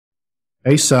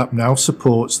ASAP now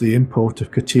supports the import of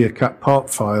CATIA CAD part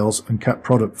files and CAD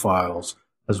product files,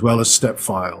 as well as step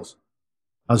files.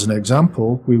 As an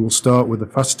example, we will start with a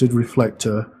faceted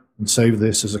reflector and save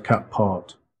this as a CAD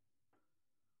part.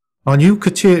 Our new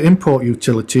CATIA import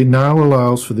utility now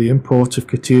allows for the import of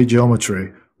CATIA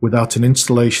geometry without an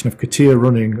installation of CATIA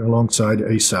running alongside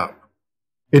ASAP.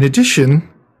 In addition,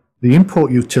 the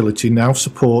import utility now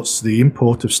supports the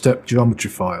import of step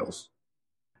geometry files.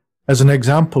 As an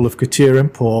example of CATIA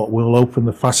import, we'll open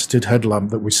the faceted headlamp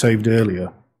that we saved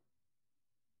earlier.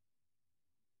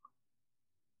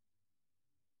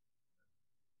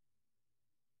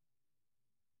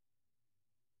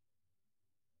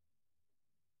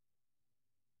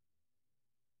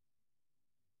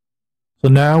 So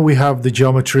now we have the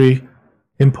geometry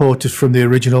imported from the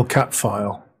original CAD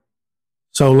file.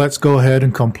 So let's go ahead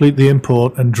and complete the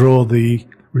import and draw the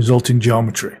resulting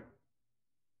geometry.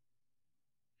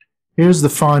 Here's the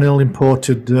final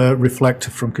imported reflector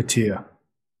from CATIA.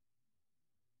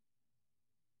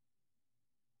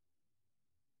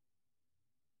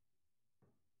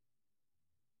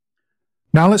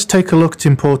 Now let's take a look at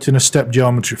importing a step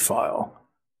geometry file.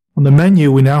 On the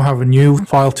menu we now have a new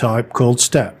file type called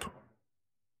step.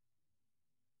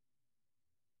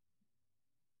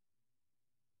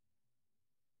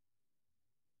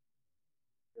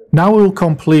 Now we will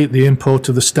complete the import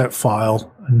of the step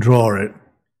file and draw it.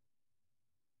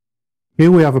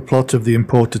 Here we have a plot of the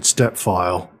imported step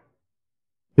file.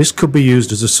 This could be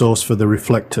used as a source for the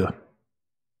reflector.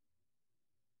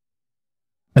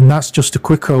 And that's just a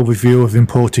quick overview of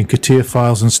importing CATIA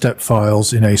files and step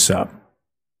files in ASAP.